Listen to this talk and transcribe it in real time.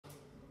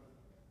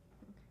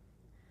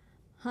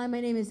Hi,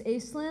 my name is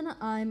Aislinn.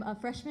 I'm a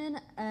freshman,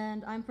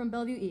 and I'm from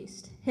Bellevue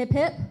East. Hip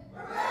hip.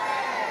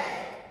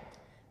 Hooray!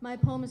 My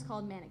poem is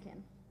called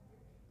Mannequin.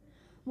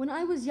 When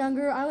I was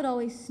younger, I would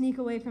always sneak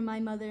away from my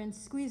mother and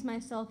squeeze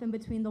myself in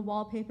between the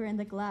wallpaper and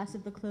the glass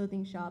of the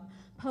clothing shop,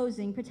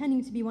 posing,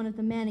 pretending to be one of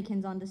the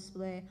mannequins on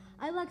display.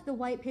 I lacked the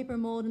white paper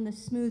mold and the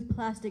smooth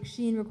plastic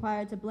sheen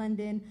required to blend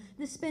in,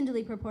 the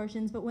spindly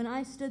proportions, but when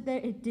I stood there,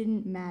 it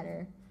didn't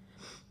matter.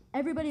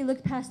 Everybody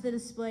looked past the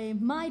display,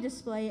 my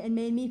display, and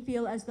made me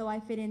feel as though I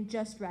fit in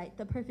just right,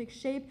 the perfect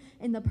shape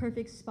in the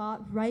perfect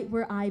spot, right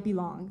where I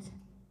belonged.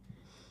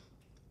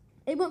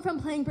 It went from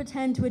playing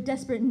pretend to a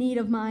desperate need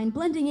of mine,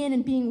 blending in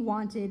and being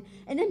wanted,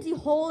 an empty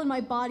hole in my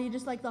body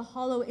just like the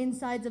hollow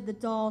insides of the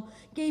doll,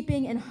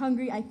 gaping and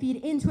hungry. I feed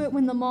into it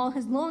when the mall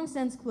has long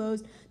since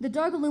closed, the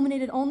dark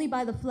illuminated only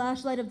by the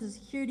flashlight of the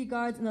security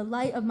guards and the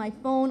light of my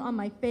phone on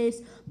my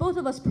face, both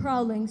of us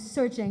prowling,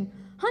 searching,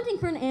 hunting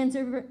for an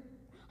answer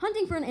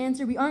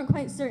we aren't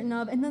quite certain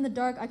of, and in the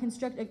dark I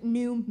construct a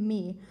new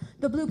me.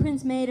 The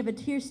blueprints made of a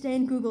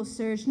tear-stained Google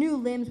search, new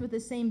limbs with the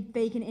same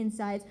vacant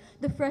insides,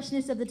 the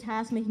freshness of the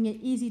task making it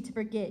easy to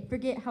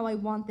forget how I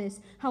want this,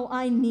 how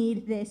I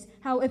need this,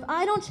 how if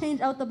I don't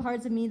change out the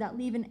parts of me that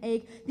leave an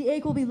ache, the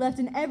ache will be left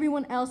in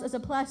everyone else as a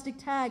plastic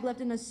tag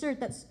left in a shirt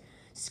that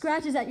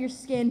scratches at your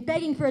skin,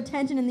 begging for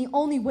attention in the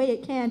only way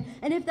it can,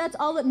 and if that's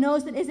all it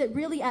knows, then is it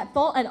really at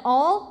fault at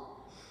all?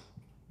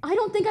 I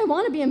don't think I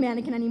want to be a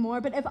mannequin anymore,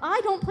 but if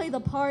I don't play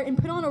the part and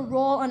put on a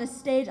role on a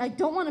stage I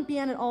don't want to be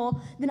on at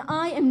all, then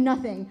I am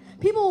nothing.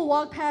 People will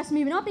walk past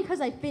me, not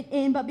because I fit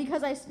in, but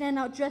because I stand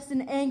out dressed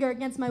in anger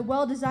against my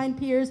well-designed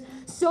peers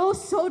so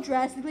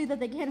drastically that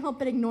they can't help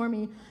but ignore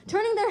me,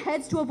 turning their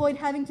heads to avoid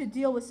having to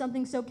deal with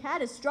something so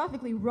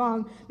catastrophically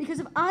wrong, because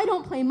if I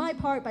don't play my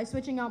part by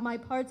switching out my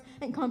parts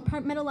and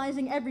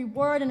compartmentalizing every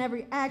word and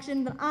every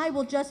action, then I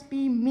will just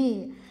be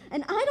me.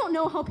 And I don't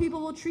know how people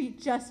will treat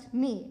just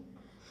me.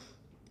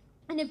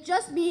 And if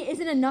just me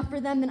isn't enough for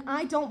them, then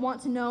I don't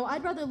want to know.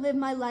 I'd rather live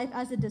my life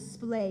as a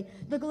display.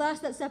 The glass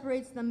that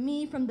separates the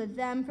me from the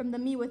them, from the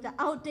me with the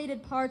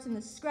outdated parts and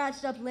the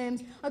scratched up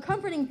limbs, a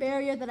comforting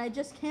barrier that I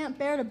just can't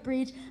bear to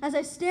breach as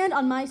I stand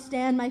on my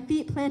stand, my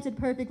feet planted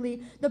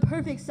perfectly, the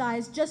perfect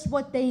size, just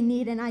what they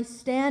need, and I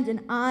stand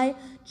and I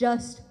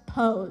just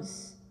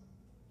pose.